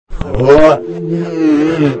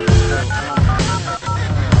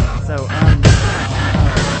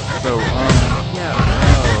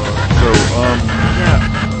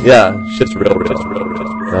Yeah, shit's real.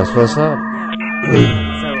 That's what's up.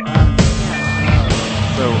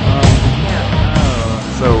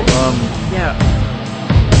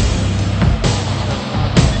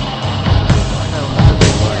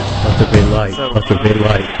 Let there be light. Let there be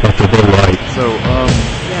light. Let there be light.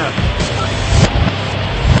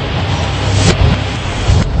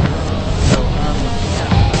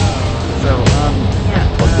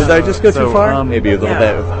 Did I just go too far? Maybe a little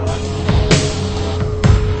bit.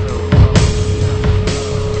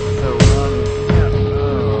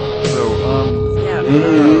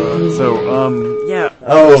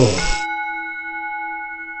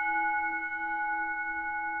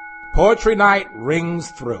 Poetry night rings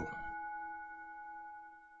through.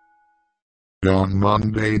 On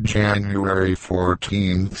Monday, January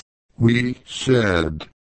 14th, we said.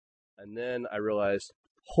 And then I realized,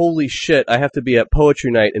 holy shit, I have to be at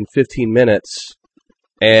poetry night in 15 minutes,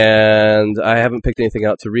 and I haven't picked anything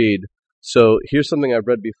out to read. So here's something I've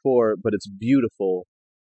read before, but it's beautiful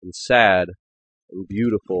and sad and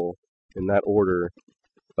beautiful in that order,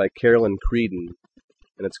 by Carolyn Creedon,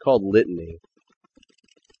 and it's called Litany.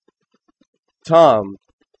 Tom,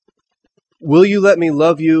 will you let me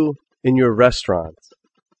love you in your restaurant?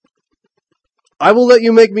 I will let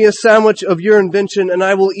you make me a sandwich of your invention, and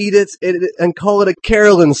I will eat it and call it a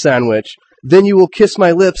Carolyn sandwich. Then you will kiss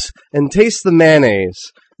my lips and taste the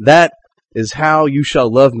mayonnaise. That is how you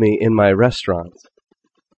shall love me in my restaurant.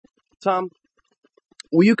 Tom,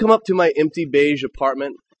 will you come up to my empty beige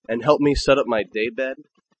apartment and help me set up my daybed?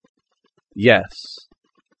 Yes.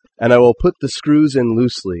 And I will put the screws in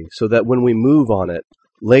loosely so that when we move on it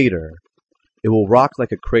later, it will rock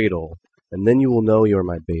like a cradle, and then you will know you're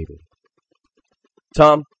my baby.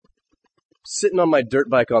 Tom, sitting on my dirt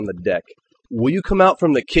bike on the deck, will you come out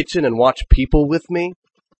from the kitchen and watch people with me?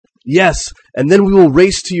 Yes, and then we will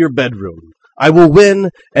race to your bedroom. I will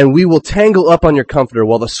win, and we will tangle up on your comforter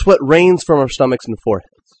while the sweat rains from our stomachs and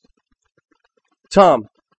foreheads. Tom,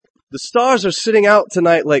 the stars are sitting out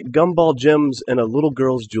tonight like gumball gems in a little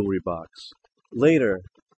girl's jewelry box. Later,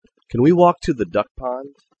 can we walk to the duck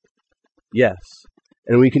pond? Yes,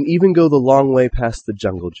 and we can even go the long way past the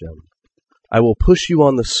jungle gym. I will push you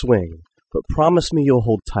on the swing, but promise me you'll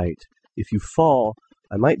hold tight. If you fall,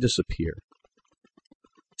 I might disappear.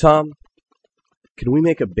 Tom, can we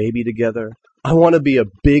make a baby together? I want to be a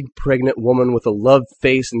big pregnant woman with a loved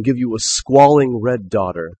face and give you a squalling red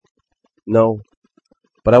daughter. No,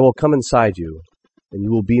 but I will come inside you, and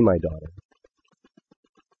you will be my daughter.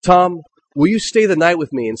 Tom, will you stay the night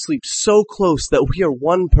with me and sleep so close that we are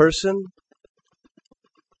one person?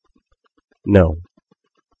 No.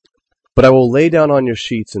 But I will lay down on your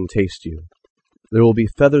sheets and taste you. There will be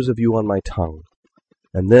feathers of you on my tongue,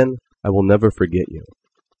 and then I will never forget you.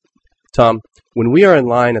 Tom, when we are in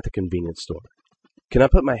line at the convenience store, can I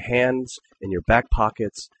put my hands in your back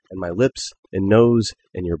pockets and my lips and nose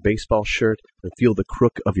in your baseball shirt and feel the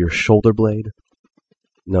crook of your shoulder blade?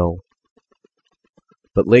 No.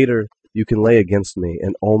 But later, you can lay against me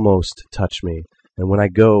and almost touch me, and when I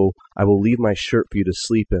go, I will leave my shirt for you to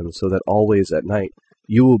sleep in so that always at night,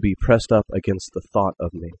 you will be pressed up against the thought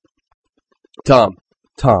of me. Tom,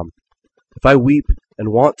 if I weep and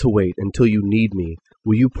want to wait until you need me,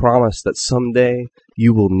 will you promise that someday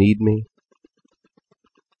you will need me?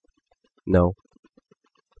 No.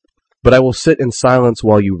 But I will sit in silence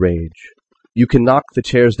while you rage. You can knock the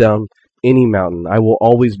chairs down any mountain. I will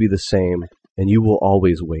always be the same, and you will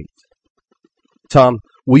always wait. Tom,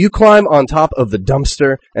 will you climb on top of the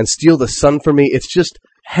dumpster and steal the sun from me? It's just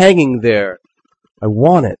hanging there. I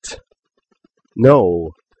want it.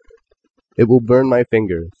 No. It will burn my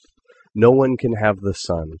fingers. No one can have the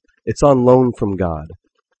sun. It's on loan from God.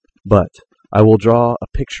 But I will draw a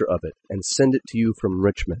picture of it and send it to you from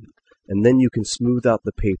Richmond, and then you can smooth out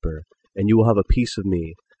the paper, and you will have a piece of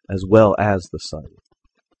me as well as the sun.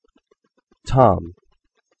 Tom,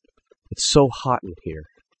 it's so hot in here,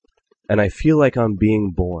 and I feel like I'm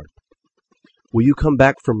being born. Will you come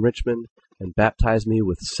back from Richmond and baptize me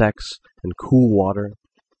with sex and cool water?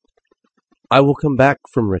 I will come back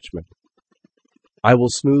from Richmond. I will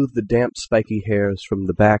smooth the damp, spiky hairs from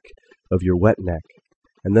the back of your wet neck,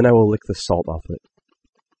 and then I will lick the salt off it,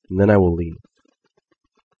 and then I will leave.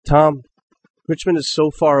 Tom, Richmond is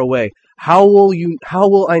so far away. How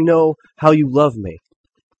will I know how you love me?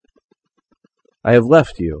 I have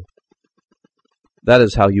left you. That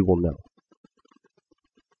is how you will know.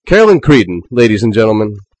 Carolyn Creedon, ladies and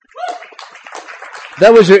gentlemen.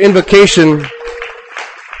 That was your invocation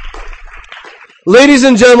Ladies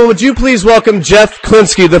and gentlemen, would you please welcome Jeff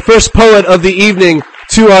Klinsky, the first poet of the evening,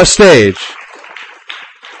 to our stage.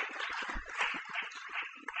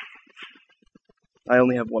 I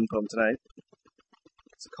only have one poem tonight.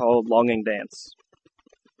 It's called Longing Dance.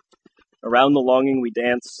 Around the longing we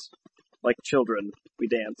dance, like children we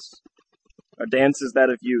dance. Our dance is that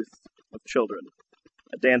of youth, of children,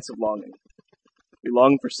 a dance of longing. We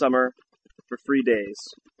long for summer, for free days,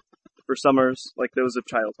 for summers like those of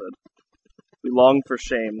childhood. We long for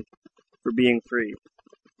shame, for being free,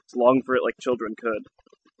 to long for it like children could.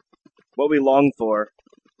 What we long for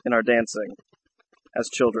in our dancing, as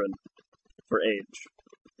children, for age.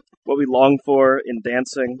 What we long for in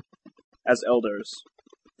dancing, as elders,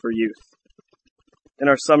 for youth. In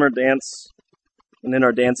our summer dance, and in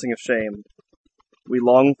our dancing of shame, we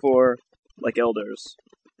long for like elders,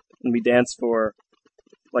 and we dance for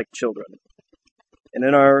like children. And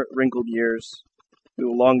in our wrinkled years, we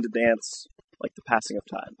will long to dance like the passing of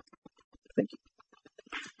time. Thank you.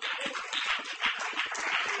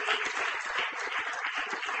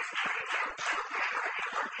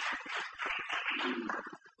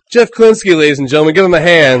 Jeff Klinsky, ladies and gentlemen, give him a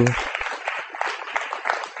hand.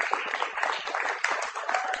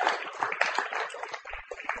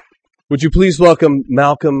 Would you please welcome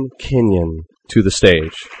Malcolm Kenyon to the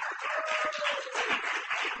stage?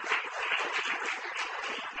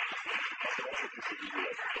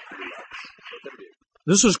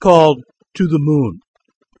 This is called To the Moon.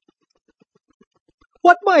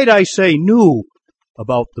 What might I say new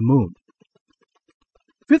about the moon?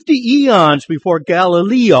 50 eons before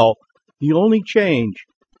Galileo, the only change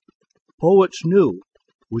poets knew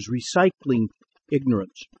was recycling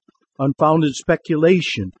ignorance, unfounded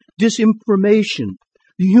speculation, disinformation,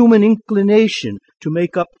 the human inclination to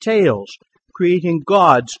make up tales, creating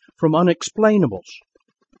gods from unexplainables,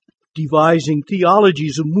 devising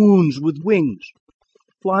theologies of moons with wings,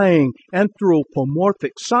 flying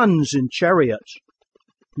anthropomorphic suns in chariots,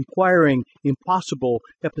 requiring impossible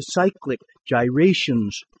epicyclic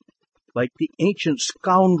gyrations like the ancient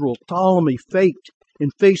scoundrel Ptolemy faked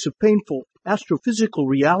in face of painful astrophysical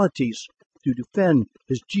realities to defend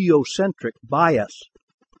his geocentric bias.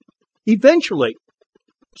 Eventually,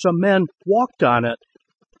 some men walked on it,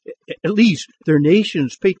 at least their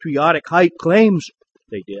nation's patriotic hype claims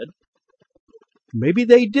they did. Maybe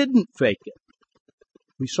they didn't fake it.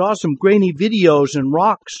 We saw some grainy videos and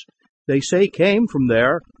rocks they say came from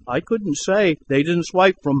there. I couldn't say they didn't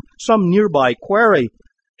swipe from some nearby quarry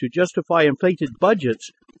to justify inflated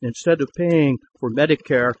budgets instead of paying for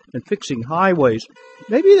Medicare and fixing highways.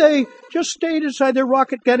 Maybe they just stayed inside their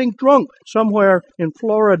rocket getting drunk somewhere in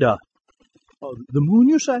Florida. Oh, the moon,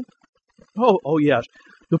 you say? Oh, yes.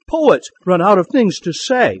 The poets run out of things to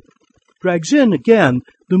say. Drags in again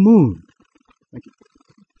the moon. Thank you.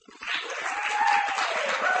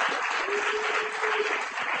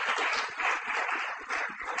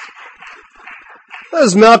 That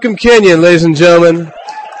is Malcolm Kenyon, ladies and gentlemen.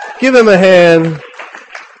 Give him a hand.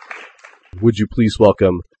 Would you please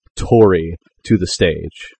welcome Tori to the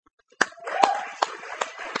stage?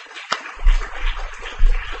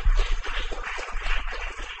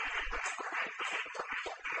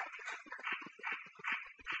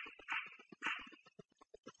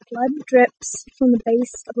 Blood drips from the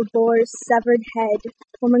base of a boar's severed head,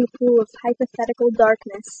 forming a pool of hypothetical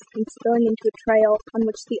darkness and spilling into a trail on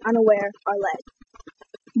which the unaware are led.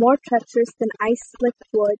 More treacherous than ice-slicked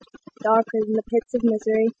wood, darker than the pits of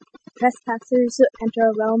misery, trespassers enter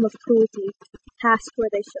a realm of cruelty, past where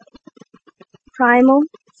they should. Primal,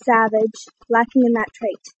 savage, lacking in that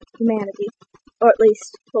trait, humanity, or at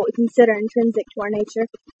least what we consider intrinsic to our nature.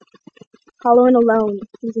 Hollow and alone,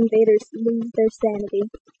 these invaders lose their sanity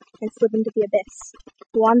and slip into the abyss,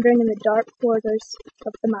 wandering in the dark corridors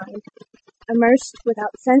of the mind, immersed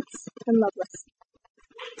without sense and loveless.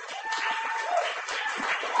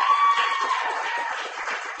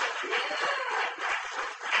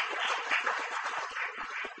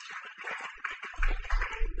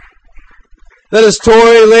 That is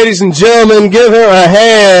Tori, ladies and gentlemen. Give her a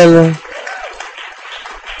hand.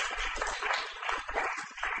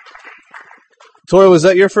 Tori, was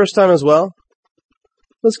that your first time as well?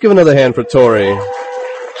 Let's give another hand for Tori.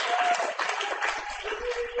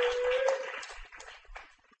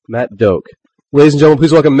 Matt Doak. Ladies and gentlemen,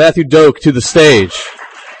 please welcome Matthew Doak to the stage.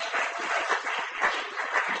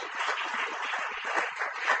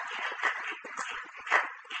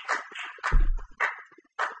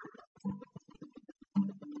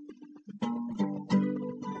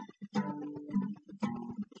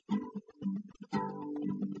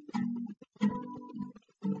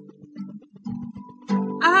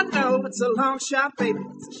 I know it's a long shot, baby.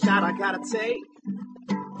 It's a shot I gotta take.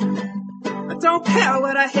 don't care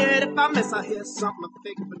what I hit. If I miss, I hit something I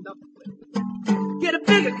think of enough. Get a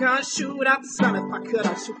bigger gun, shoot out the sun. If I could,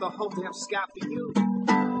 I'd shoot the whole damn sky for you.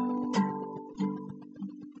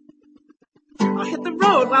 I'll hit the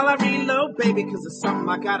road while I reload, baby, 'cause it's something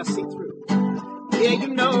I gotta see through. Yeah, you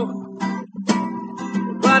know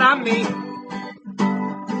what I mean.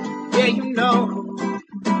 Yeah, you know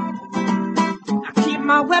I keep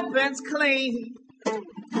my weapons clean.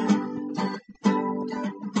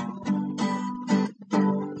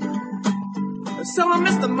 So I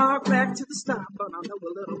missed the mark back to the start, but I know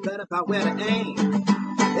a little better about where to aim.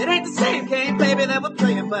 It ain't the same game, baby, that we're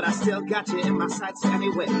playing, but I still got you in my sights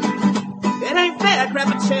anyway. It ain't fair, grab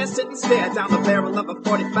a chair, sit and stare down the barrel of a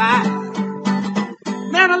 45.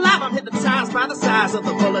 Man alive, I'm hypnotized by the size of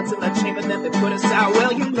the bullets in the chamber that they put us out.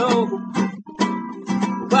 Well, you know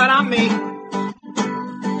what I mean.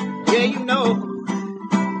 Yeah, you know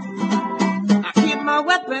I keep my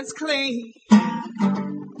weapons clean.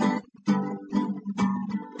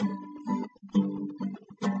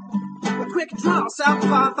 Quick draw,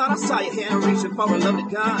 southpaw, thought I saw you here reaching for a loaded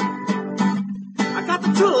gun. I got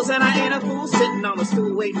the tools and I ain't a fool sitting on a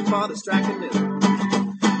stool waiting for the striking new.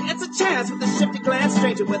 It's a chance with a shifty glance,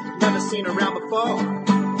 stranger with never seen around before.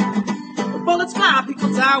 The bullets fly,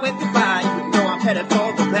 people die, wave goodbye. You know I'm headed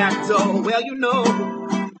for the back door. Well, you know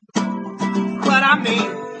what I mean.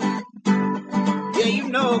 Yeah, you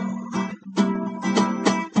know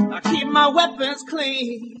I keep my weapons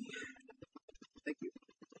clean. Thank you.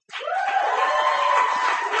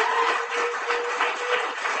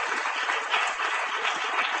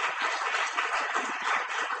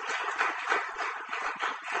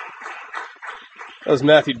 That was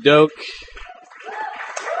Matthew Doak.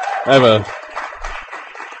 I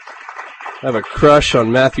have a crush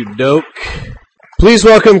on Matthew Doak. Please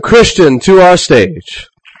welcome Christian to our stage.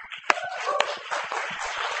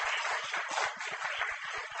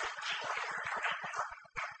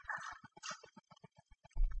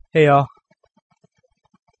 Hey y'all.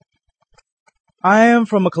 I am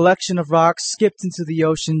from a collection of rocks skipped into the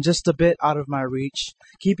ocean just a bit out of my reach,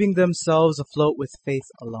 keeping themselves afloat with faith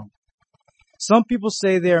alone. Some people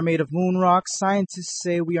say they are made of moon rocks, scientists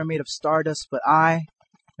say we are made of stardust, but I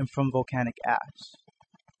am from volcanic ash.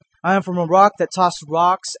 I am from a rock that tossed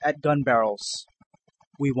rocks at gun barrels.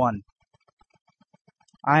 We won.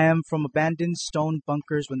 I am from abandoned stone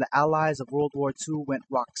bunkers when the allies of World War II went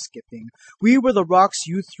rock skipping. We were the rocks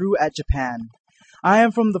you threw at Japan. I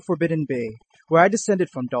am from the Forbidden Bay, where I descended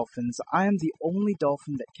from dolphins. I am the only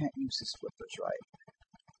dolphin that can't use his flippers right.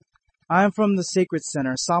 I am from the Sacred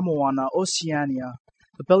Center, Samoana, Oceania,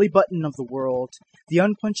 the belly button of the world, the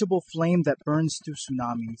unquenchable flame that burns through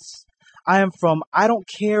tsunamis. I am from, I don't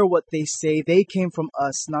care what they say, they came from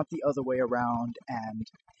us, not the other way around, and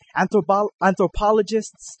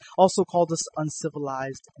anthropologists also called us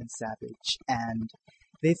uncivilized and savage, and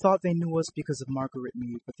they thought they knew us because of Margaret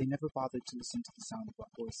Mead, but they never bothered to listen to the sound of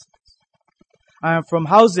our voices. I am from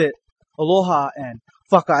how's it, aloha, and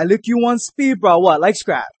fucka, I lick you one speed, bro, what, like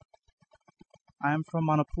scrap? I am from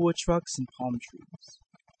Manapua trucks and palm trees.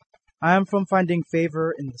 I am from finding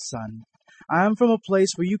favor in the sun. I am from a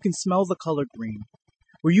place where you can smell the color green,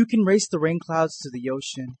 where you can race the rain clouds to the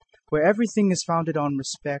ocean, where everything is founded on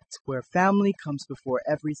respect, where family comes before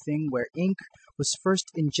everything, where ink was first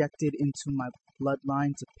injected into my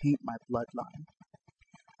bloodline to paint my bloodline.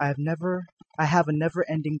 I have a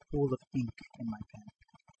never-ending pool of ink in my pen.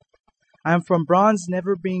 I am from bronze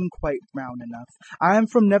never being quite brown enough. I am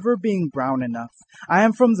from never being brown enough. I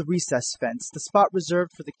am from the recess fence, the spot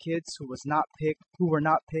reserved for the kids who were not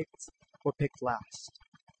picked or picked last.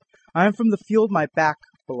 I am from the field my back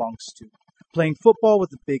belongs to, playing football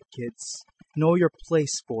with the big kids. Know your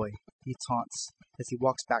place, boy, he taunts as he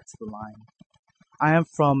walks back to the line. I am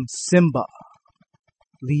from Simba.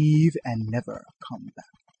 Leave and never come back.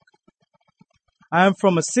 I am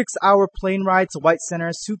from a 6-hour plane ride to White Center,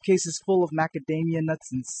 suitcases full of macadamia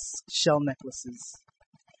nuts and shell necklaces.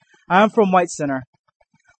 I am from White Center,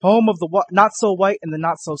 home of the not-so-white and the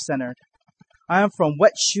not-so-centered. I am from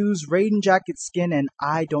wet shoes, rain jacket skin, and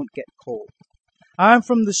I don't get cold. I am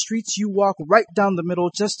from the streets you walk right down the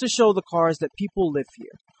middle just to show the cars that people live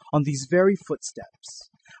here, on these very footsteps.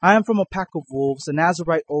 I am from a pack of wolves, a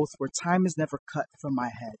Nazarite oath where time is never cut from my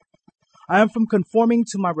head. I am from conforming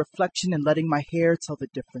to my reflection and letting my hair tell the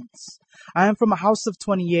difference. I am from a house of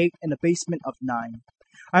 28 and a basement of 9.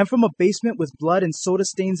 I am from a basement with blood and soda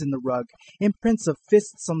stains in the rug, imprints of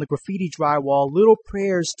fists on the graffiti drywall, little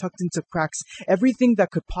prayers tucked into cracks, everything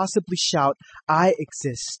that could possibly shout, I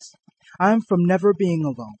exist. I am from never being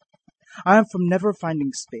alone. I am from never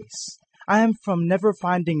finding space. I am from never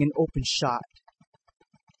finding an open shot.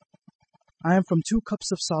 I am from 2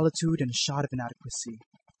 cups of solitude and a shot of inadequacy.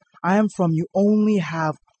 I am from you only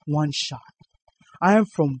have 1 shot. I am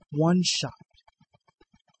from 1 shot.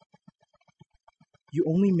 You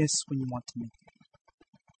only miss when you want to make it.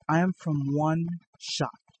 I am from 1 shot.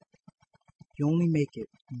 You only make it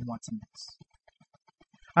when you want to miss.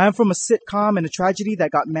 I am from a sitcom and a tragedy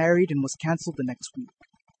that got married and was canceled the next week.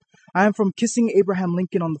 I am from kissing Abraham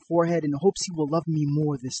Lincoln on the forehead in hopes he will love me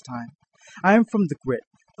more this time. I am from the grit,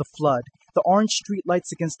 the flood, the orange street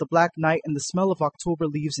lights against the black night, and the smell of October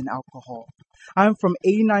leaves and alcohol. I am from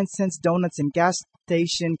 89-cent donuts and gas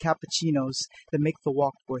station cappuccinos that make the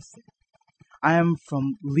walk worth it. I am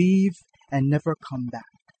from leave and never come back.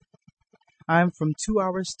 I am from 2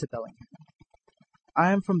 hours to Bellingham.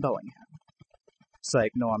 I am from Bellingham.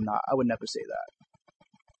 Psych, no, I'm not. I would never say that.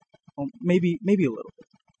 Oh, maybe a little bit.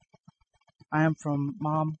 I am from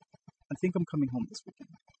Mom. I think I'm coming home this weekend.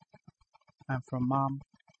 I am from Mom.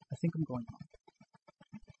 I think I'm going home.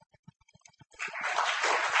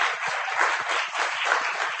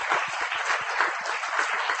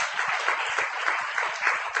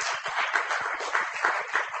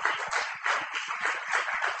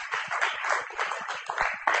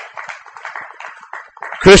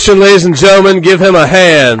 Christian, ladies and gentlemen, give him a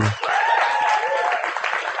hand.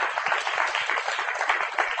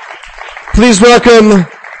 Please welcome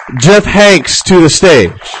Jeff Hanks to the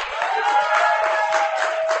stage.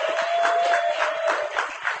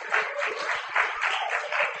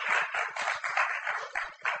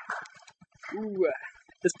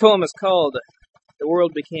 This poem is called "The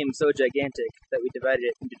World Became So Gigantic That We Divided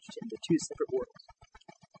It into 2 Separate Worlds."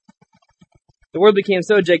 The world became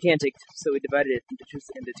so gigantic, so we divided it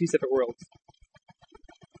into two separate worlds.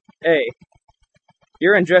 A.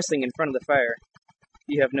 You're undressing in front of the fire.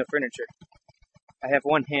 You have no furniture. I have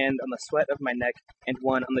 1 hand on the sweat of my neck and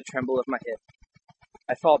 1 on the tremble of my hip.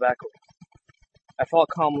 I fall backward. I fall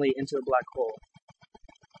calmly into the black hole.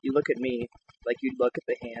 You look at me like you'd look at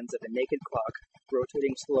the hands of a naked clock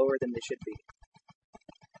rotating slower than they should be.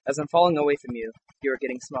 As I'm falling away from you, you are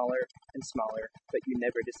getting smaller and smaller, but you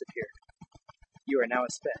never disappear. You are now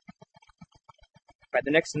a speck. By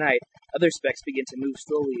the next night, other specks begin to move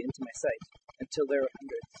slowly into my sight, until there are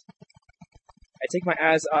hundreds. I take my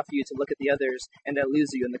eyes off you to look at the others, and I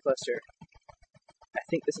lose you in the cluster. I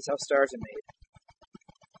think this is how stars are made.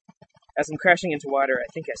 As I'm crashing into water, I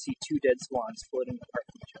think I see 2 dead swans floating apart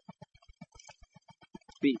from each other.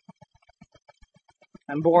 B.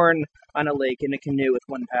 I'm born on a lake in a canoe with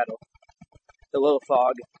 1 paddle. The low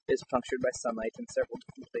fog is punctured by sunlight in several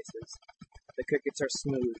different places. The crickets are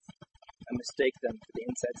smooth. I mistake them for the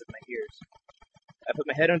insides of my ears. I put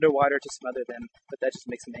my head under water to smother them, but that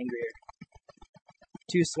just makes them angrier.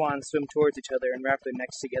 2 swans swim towards each other and wrap their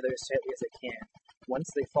necks together as tightly as they can.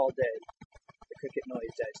 Once they fall dead, the cricket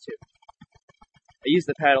noise dies too. I use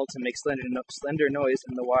the paddle to make slender noise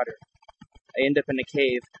in the water. I end up in a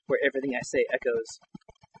cave where everything I say echoes.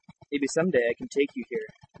 Maybe someday I can take you here,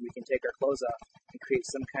 and we can take our clothes off and create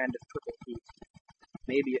some kind of purple heat.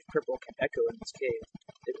 Maybe if purple can echo in this cave,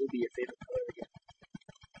 it will be your favorite color again.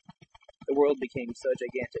 The world became so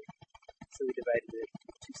gigantic, so we divided it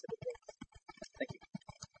into 2 separate worlds. Thank you.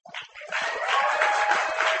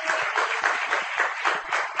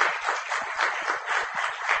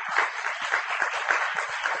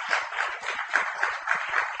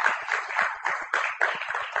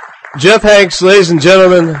 Jeff Hanks, ladies and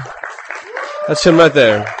gentlemen. That's him right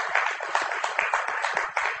there.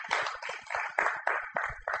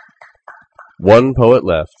 One poet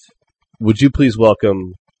left. Would you please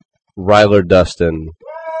welcome Ryler Dustin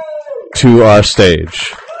to our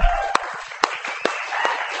stage?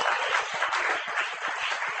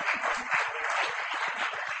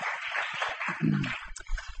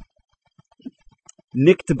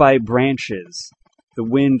 Nicked by branches, the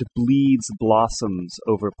wind bleeds blossoms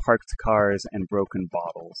over parked cars and broken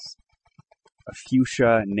bottles. A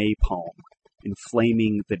fuchsia napalm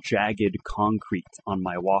inflaming the jagged concrete on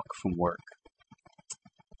my walk from work.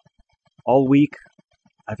 All week,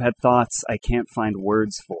 I've had thoughts I can't find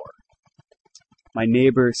words for. My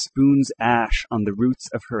neighbor spoons ash on the roots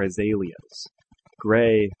of her azaleas,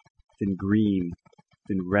 gray, then green,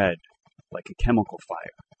 then red, like a chemical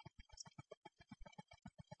fire.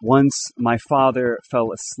 Once my father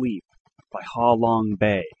fell asleep by Ha Long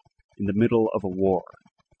Bay in the middle of a war.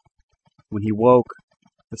 When he woke,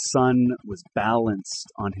 the sun was balanced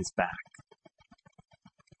on his back.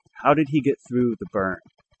 How did he get through the burn,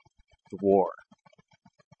 the war?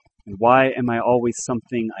 And why am I always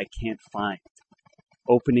something I can't find,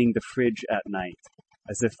 opening the fridge at night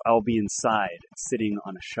as if I'll be inside, sitting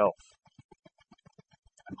on a shelf?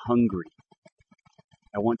 I'm hungry.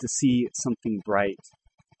 I want to see something bright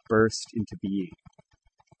burst into being,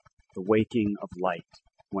 the waking of light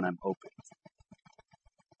when I'm opened.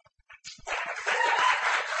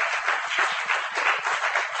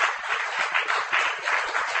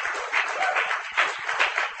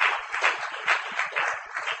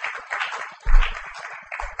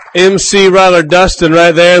 MC Ryler Dustin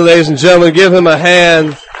right there, ladies and gentlemen. Give him a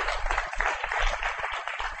hand.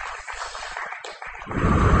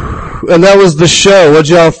 And that was the show. What'd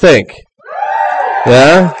y'all think?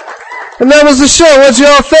 Yeah? And that was the show. What'd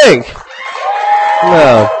y'all think?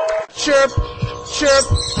 No. Chirp, chirp,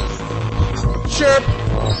 chirp,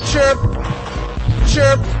 chirp,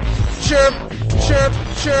 chirp, chirp, chirp,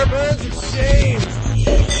 chirp. Birds of shame.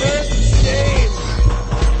 Birds of shame.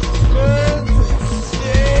 Birds of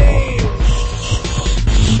shame.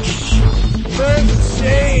 Birds of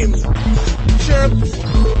shame. Chirp,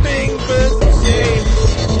 bing, birds of shame.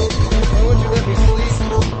 Why would you let me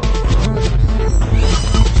sleep?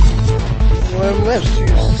 Well, I'm left you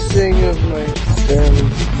sing of my family.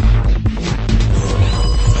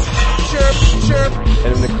 Chirp, chirp.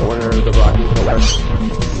 And in the corner, the rocking pillar,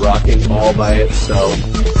 rocking all by itself.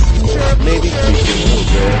 Maybe creaking a little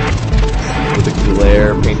bit. With a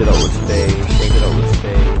glare painted over its face, painted over its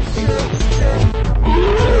face, painted over its face.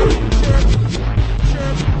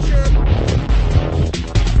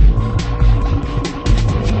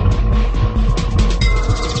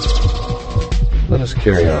 Let us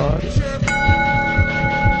carry on.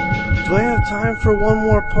 Do I have time for one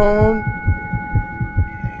more poem?